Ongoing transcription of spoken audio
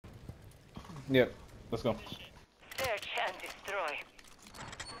Yep. Let's go. Search and destroy.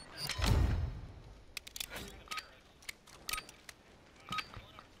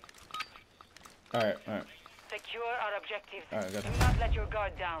 Alright, alright. Secure our objectives. Alright, got Do it. not let your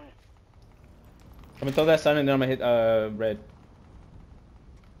guard down. I'm gonna throw that stun and then I'm gonna hit red.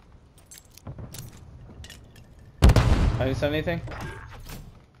 I didn't stun anything.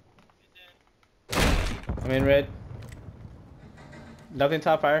 I'm in red. Nothing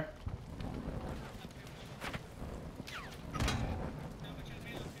top fire.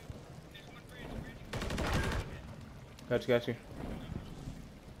 Got you, got you.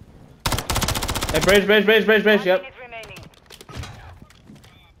 Hey, bridge, bridge, bridge, bridge, bridge, 1 yep. minute remaining.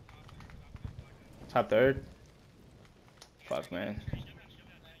 Top third. Fuck, man.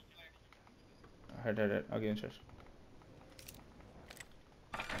 I heard. I'll get in church.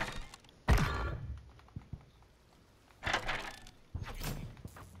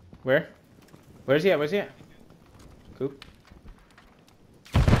 Where? Where's he at? Where's he at? Coop.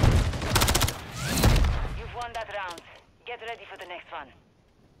 You've won that round. Get ready for the next one.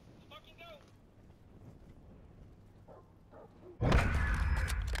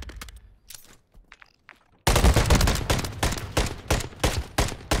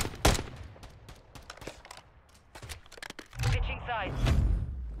 Switching sides.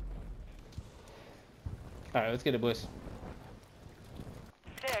 Alright, let's get it, boys.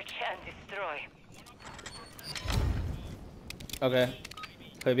 Search and destroy. Okay.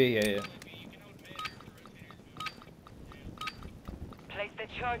 Play B, yeah. Place the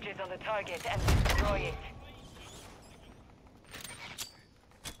charges on the target and destroy it.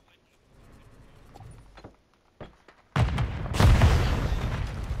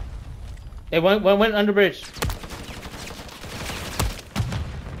 Hey, one went under bridge.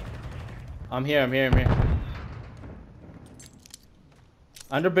 I'm here.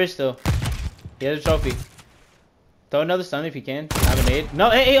 Under bridge still. He has a trophy. Throw another stun if you can. Have a nade. No,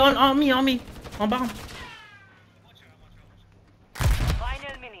 hey, on me. On bomb.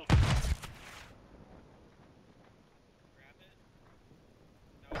 Final minute.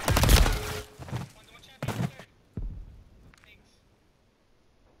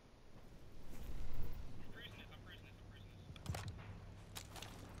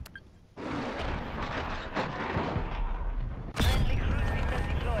 Friendly cruise missile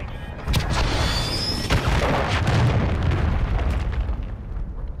deployed.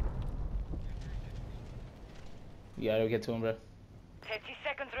 You gotta get to him, bro. 30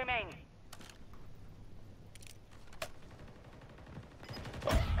 seconds remain.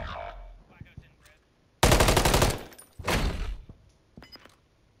 Red.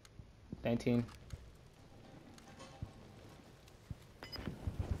 19.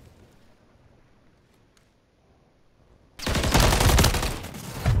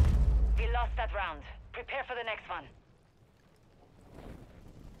 We lost that round. Prepare for the next one.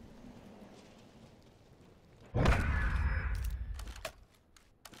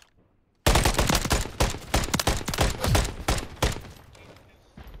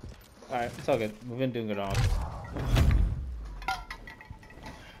 Alright, it's all good. We've been doing good on.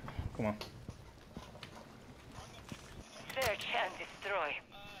 Come on. Search and destroy.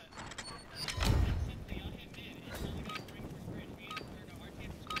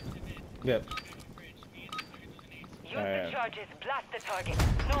 Yep. Use Alright. the charges. Blast the target.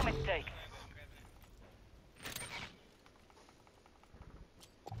 No mistakes.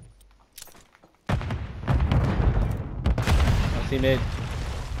 I see mid.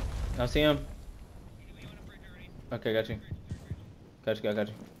 I see him. Okay, got you. Got you.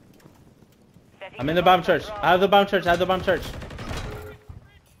 Setting I'm in the bomb church. I have the bomb church. 1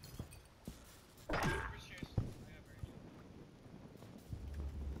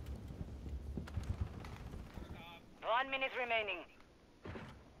 minute remaining.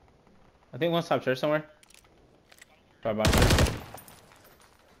 I think one's top church somewhere. Probably bottom church.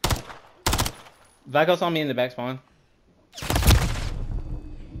 Black Ops on me in the back spawn.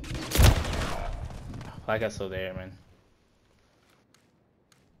 Black Ops still there, man.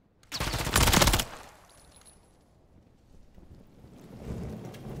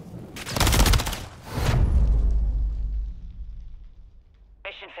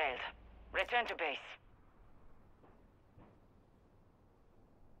 Mission failed. Return to base.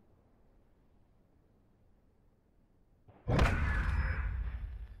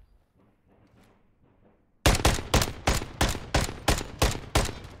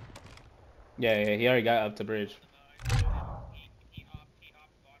 Yeah, he already got up the bridge.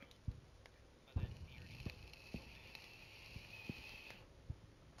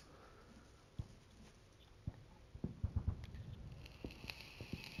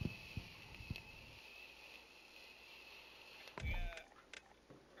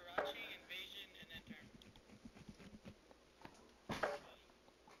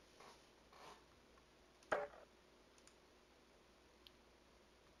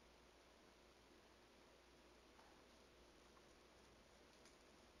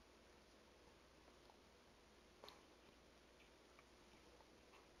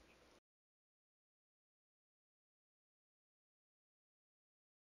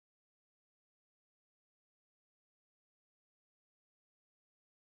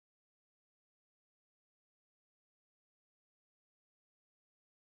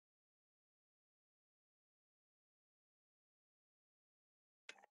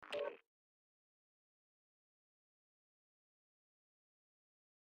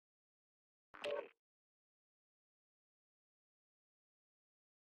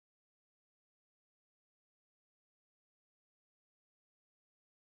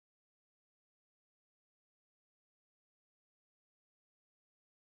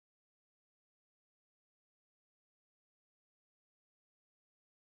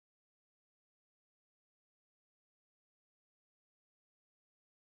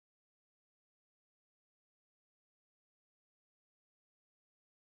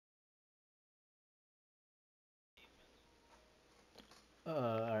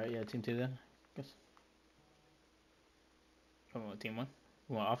 Alright, yeah, team 2 then. Guess. Come on, team 1.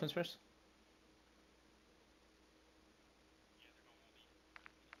 You want offense first?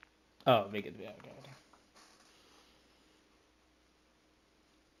 Oh, make it. Yeah, okay.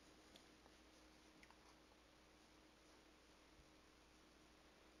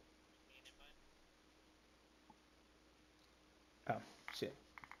 Oh, shit.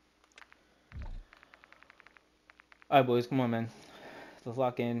 Alright, boys, come on, man. Let's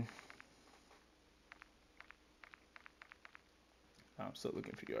lock in. Oh, I'm still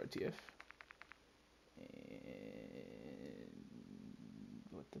looking for your RTF. And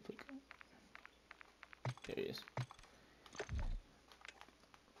what the fuck? There he is.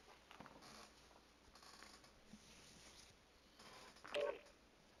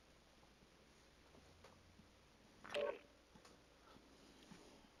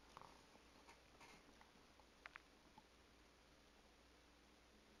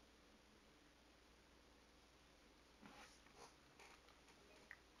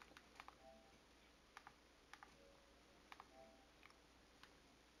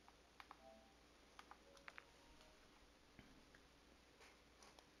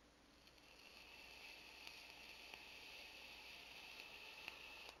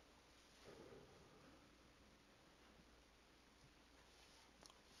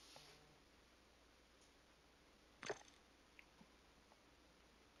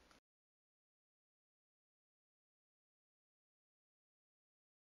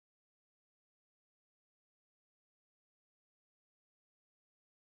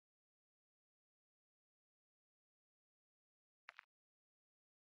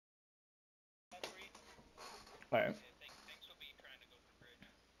 Alright.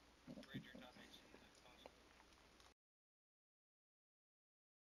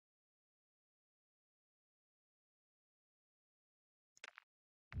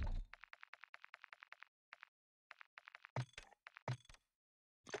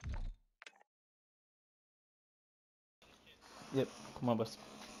 Yep, come on, boss.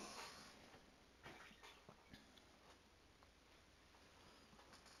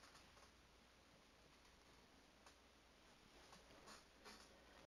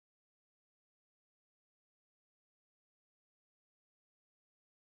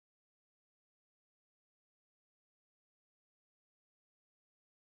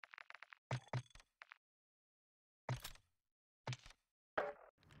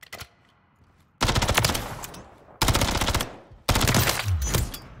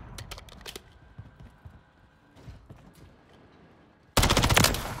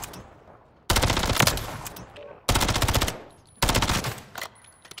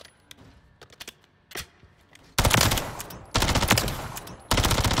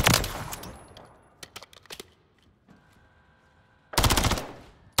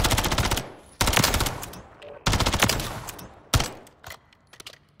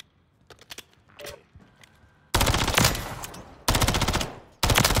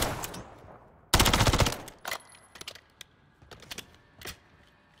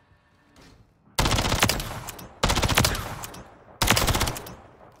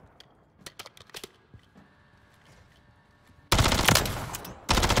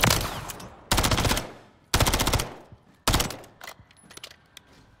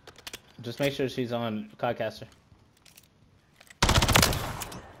 Just make sure she's on Codcaster.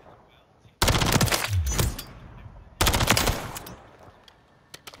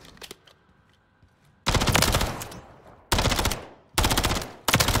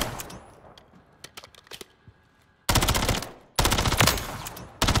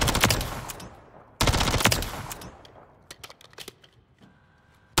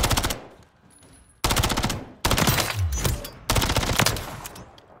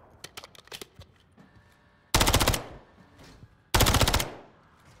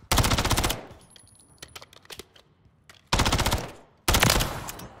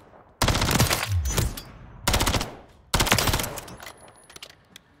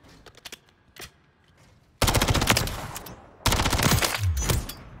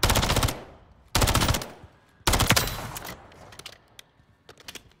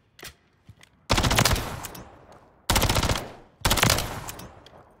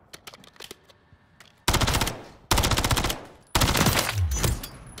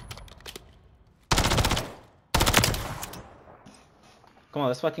 Come on,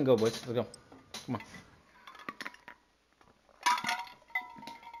 let's fucking go, boys. Let's go. Come on.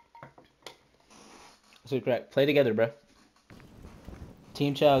 So correct. Play together, bro.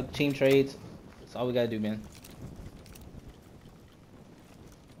 Team chug, team trades. That's all we gotta do, man.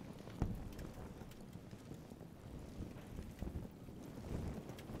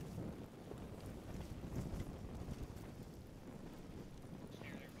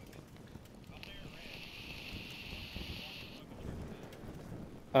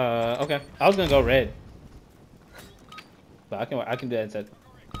 Okay. I was gonna go red, but I can do that instead.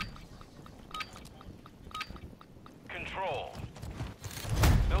 Control.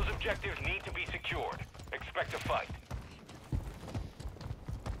 Those objectives need to be secured. Expect a fight.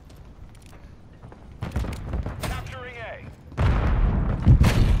 Capturing A.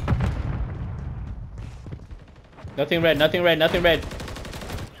 Nothing red. Nothing red. Nothing red.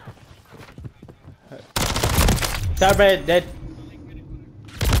 Top red. Dead.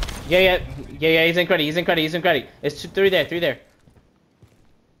 Yeah. He's in credit. He's in credit. He's in credit. It's three there. Three there.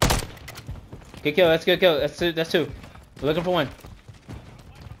 Good kill. That's good kill. That's two. That's two. We're looking for one.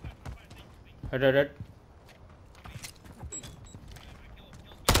 Hurt.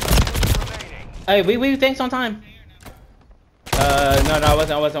 Hey, we thanks on time. No, I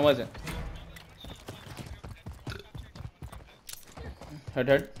wasn't.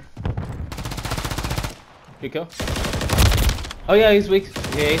 Hurt. Good kill. Oh yeah, he's weak.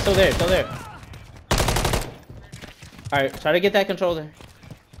 Yeah, he's still there. Alright, try to get that control there.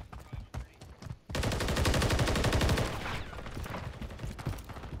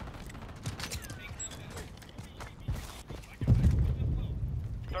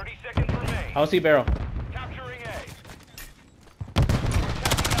 I don't see barrel. Capturing A.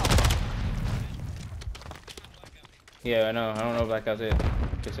 Yeah, I know. I don't know if Black Out's it.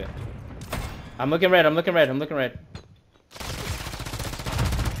 Good shit. I'm looking red.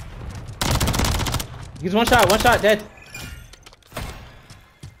 He's one shot, dead.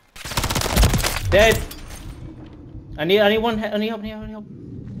 Dead. I need help.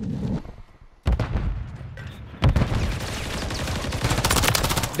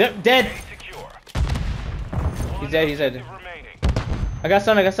 Dead. He's dead. I got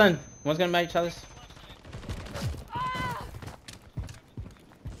stun. One's gonna match Chalice.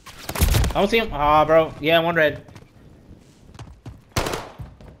 I don't see him. Ah, bro. Yeah, one red.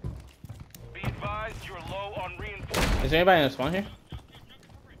 Be advised, you're low on reinforcements. Is there anybody in the spawn here?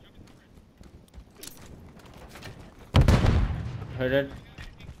 Heard it.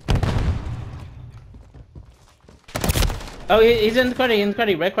 Oh, he's in the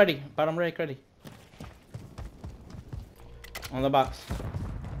credit, red credit, bottom red credit. On the box.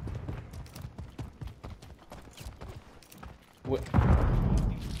 What?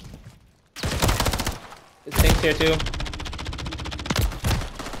 Think's here too.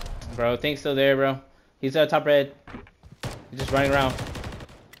 Bro, Think's still there, bro. He's top red. He's just running around.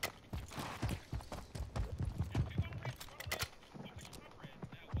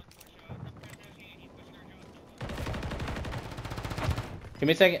 Give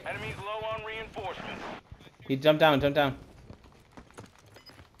me a second. Enemies low on reinforcements. He jumped down.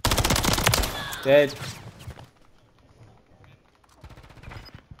 Dead.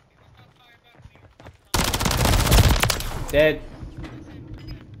 Dead.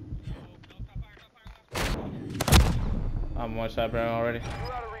 I'm one shot, bro, already.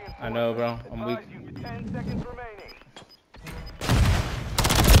 I know, bro. I'm weak. 10 seconds remaining.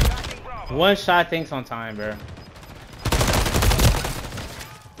 One shot, Think's on time, bro.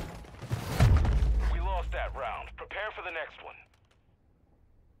 We lost that round. Prepare for the next one.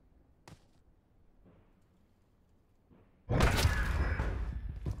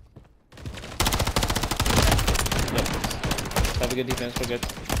 Yep. Have a good defense. We're good.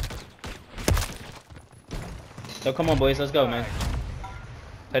 So come on, boys. Let's go, man.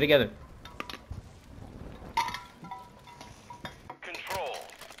 Play together. Control.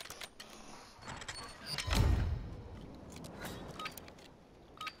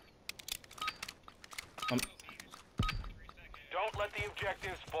 Don't let the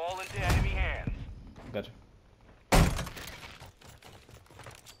objectives fall into enemy hands. Gotcha.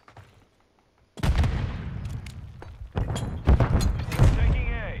 Taking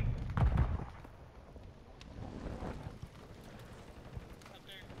A.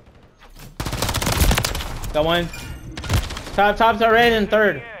 Got one. Top's are red and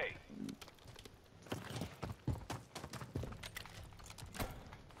third.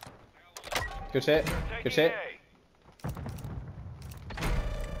 Good shit. Good shit.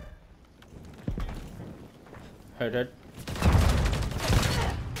 Heard.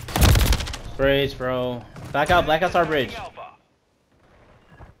 Bridge, bro. Blackout's our bridge.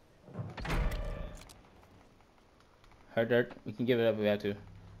 Heard. We can give it up if we have to.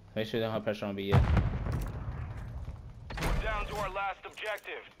 Make sure they don't have pressure on B yet. We're down to our last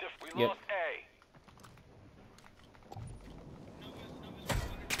objective. We lost A.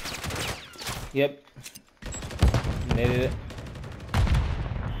 Yep. Made it.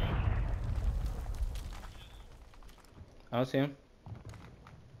 I don't see him.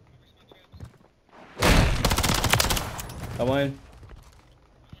 Got one.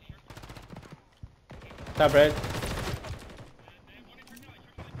 Top red.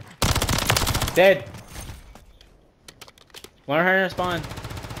 Dead. One her in spawn.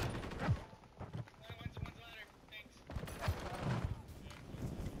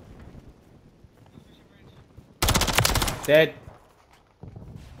 Dead.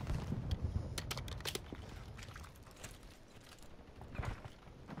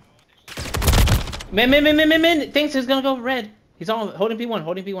 Man. Thinks he's gonna go red. He's on holding P1,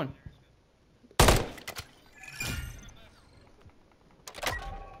 holding P1.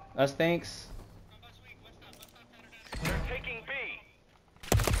 Us thanks. They're taking B.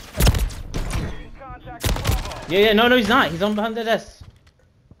 Contact Bravo. Yeah, no, he's not. He's on behind the desk.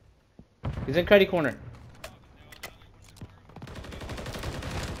 He's in credit corner.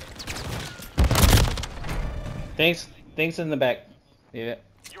 Thanks in the back. Yeah.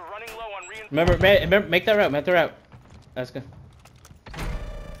 You're running low on reinforcements. Remember, make that route. Make the route. That's good.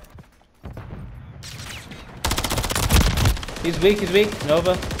 He's weak.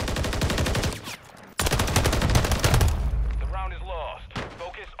 Nova. The round is lost.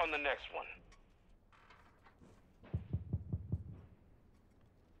 Focus on the next one.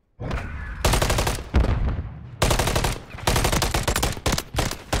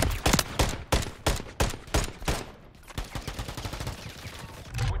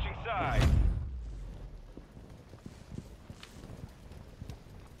 Switching sides.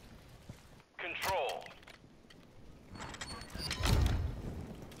 Control.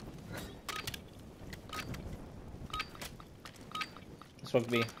 This one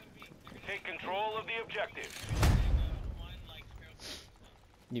could be. Take control of the objective.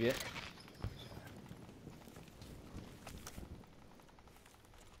 You bet.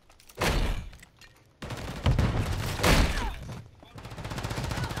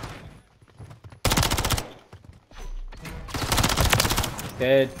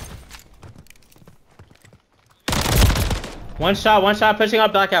 Dead. One shot, pushing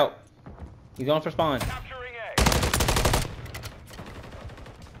up, blackout. He's going for spawn. Capturing A.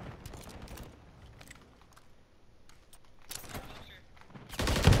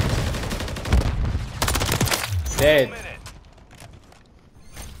 Dead. Minute.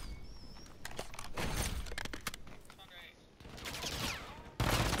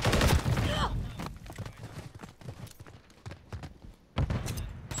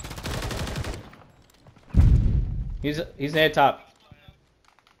 He's head top.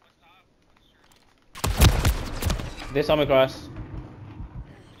 This on across.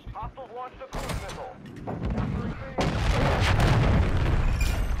 Hostiles launched a cruise missile.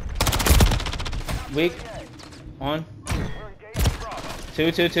 Weak. On. We're engaging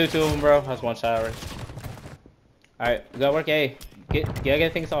Bravo. Two of them, bro. That's one shot already. Alright, we gotta work A.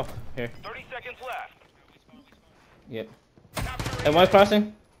 Get things off. Here. 30 seconds left. Yep. Capturing And one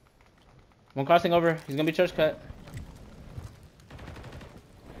crossing. One crossing over. He's gonna be church cut.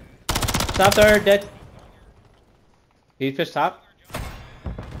 Top third, dead. He pushed top.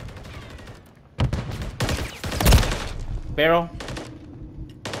 Barrel.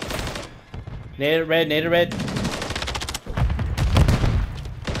 Nader red. A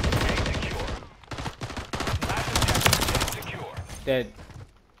secure. Last objective is secure. Dead.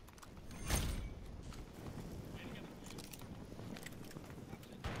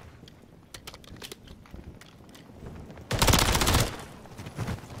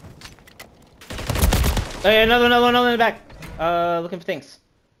 Hey, another one in the back. Looking for things.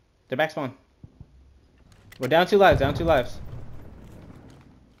 They're back spawn. We're down 2 lives.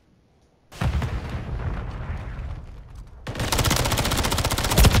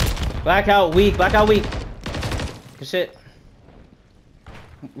 Blackout weak. Good shit.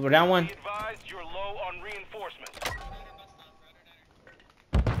 We're down 1. Be advised you're low on reinforcements.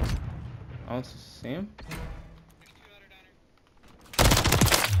 I don't see him.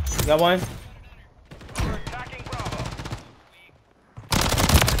 Got 1. We're attacking Bravo.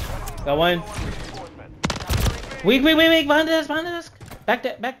 Got 1. Reinforcement. Capturing B. Weak. Behind the desk. Back.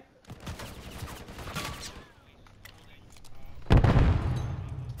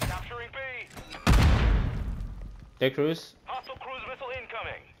 Capturing B. Dead cruise. Hostile cruise missile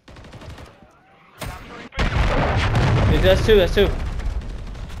incoming. Capturing B. That's 2.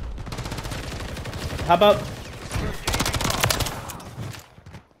 Hop up.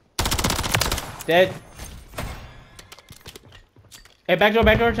 Dead. Hey, back door,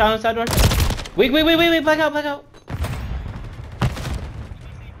 challenge side door. Weak, blackout.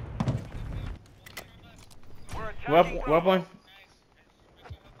 We're up 1.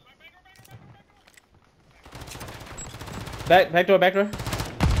 Back door.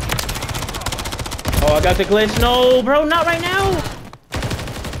 Oh, I got the glitch. No, bro, not right now.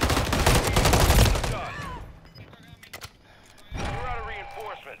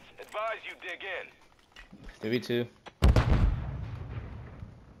 2v2.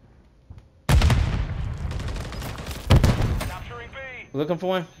 Capturing B. Looking for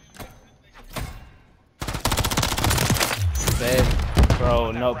one. Dead.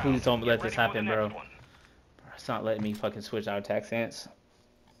 Bro, no, please don't let this happen, bro. It's not letting me fucking switch out attack stance.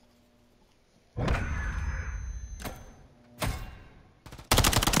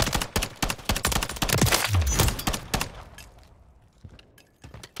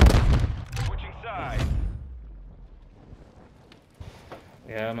 Switching sides.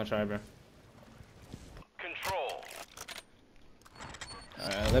 Yeah, I'm gonna try, bro. Control.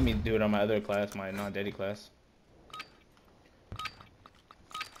 Alright, let me do it on my other class, my non-daddy class.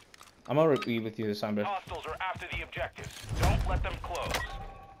 I'm gonna repeat with you this time, bro. Hostiles are after the objectives. Don't let them close.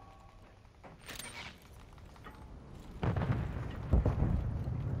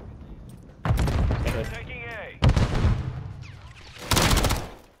 Okay. Taking A.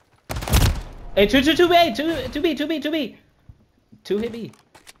 Hey, 2B, 2B. 2 hit B.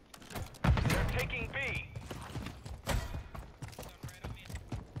 They're taking B.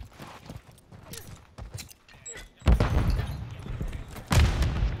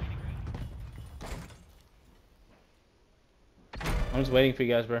 I'm just waiting for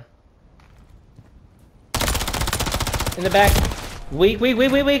you guys, bro. In the back. Weak.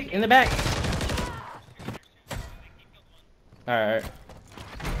 In the back. Alright.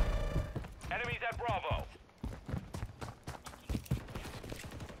 Enemies at Bravo.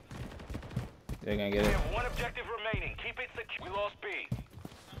 They're gonna get We it. have one objective remaining. Keep it secure. We lost B.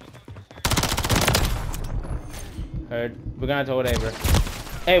 Heard. We're gonna have to hold A, bro.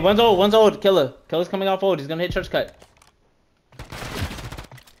 Hey, one's old. Killer. Killer's coming off old. He's gonna hit church cut.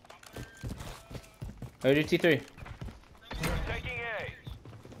 Heard your T3. Taking A.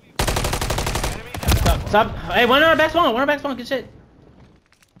 Enemies at Stop. Hey, one on our back spawn. Good shit.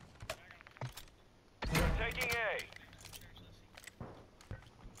 Taking A.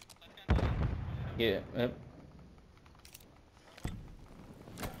 Yeah. Yep.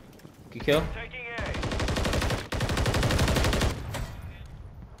 Good kill. Taking A.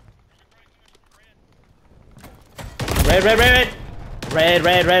 Red.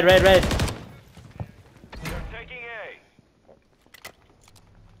 They're taking A.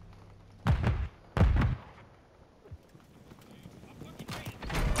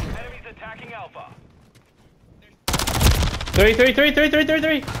 Enemies attacking Alpha. 3.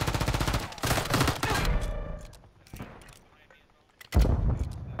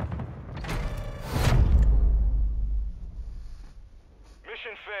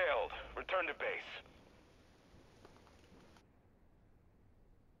 Mission failed. Return to base.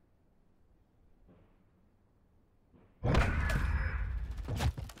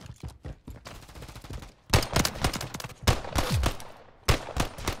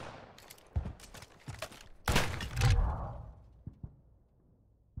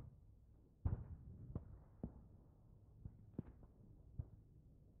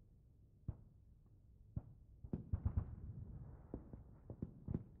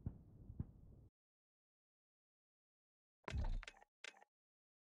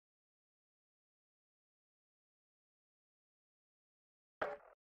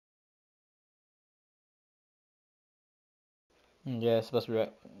 Yeah, it's supposed to be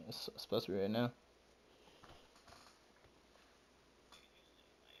right. It's supposed to be right now.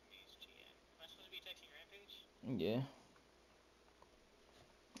 Yeah.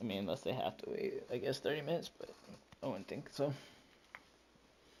 I mean, unless they have to wait, I guess 30 minutes, but I wouldn't think so.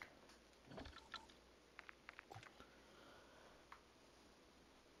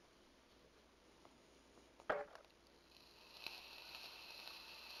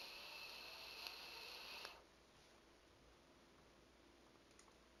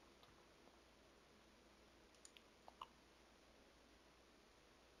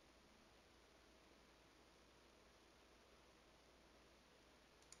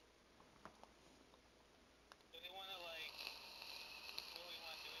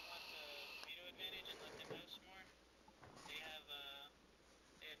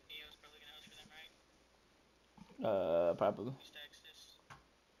 Probably.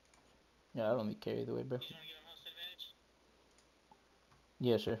 Yeah, I don't really care either way, bro.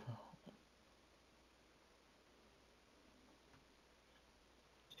 Yeah, sure.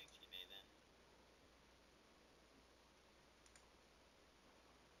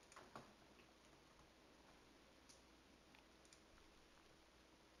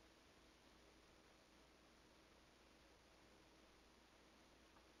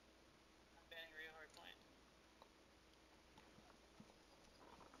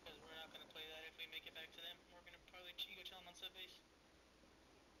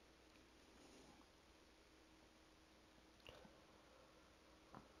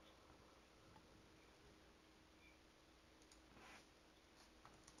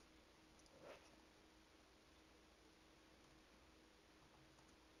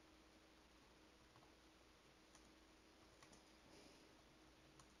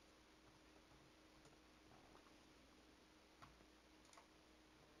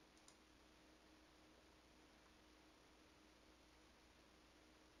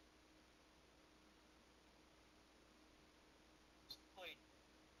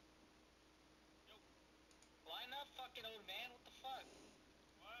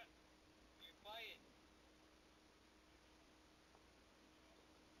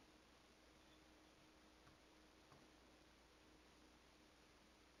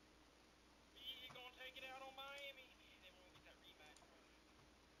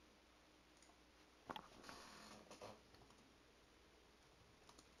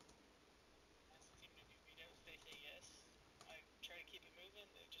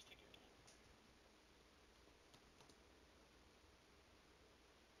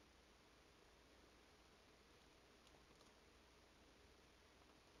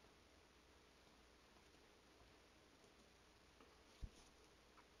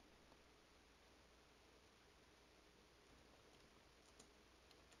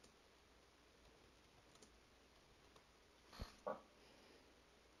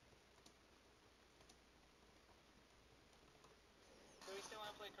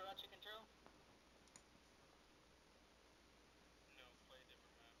 play Karachi Control? No, play a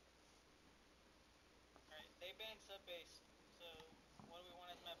different map. Alright, they banned Subbase, so what do we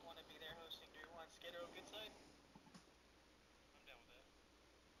want as map 1 to be their hosting? Do we want Skid Row good side? I'm down with that.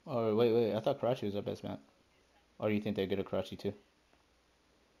 Oh, wait. I thought Karachi was our best map. Or do you think they're good at Karachi too?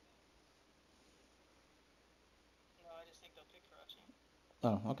 No, I just think they'll pick Karachi.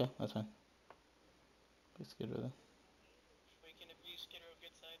 Oh, okay. That's fine. Let's get rid of that. We can abuse Skid Row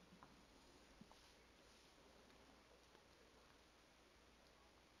good side.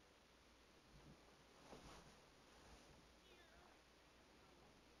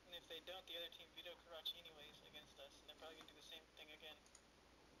 And if they don't, the other team veto Karachi anyways against us, and they're probably gonna do the same thing again.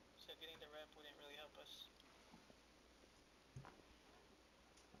 So getting the rep wouldn't really help us.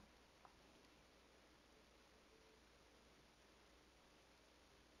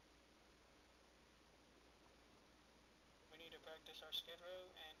 We need to practice our Skid Row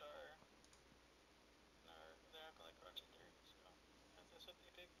and our they're not gonna like Karachi 3, so that's what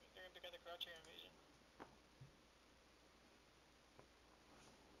they pick. They're gonna pick out the Karachi invasion.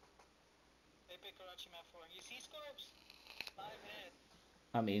 They pick Karachi map 4. You see Scorps? 5 head.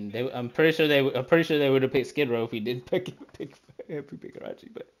 I mean, I'm pretty sure they would have picked Skid Row if we didn't pick Karachi.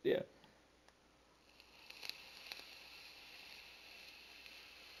 But yeah.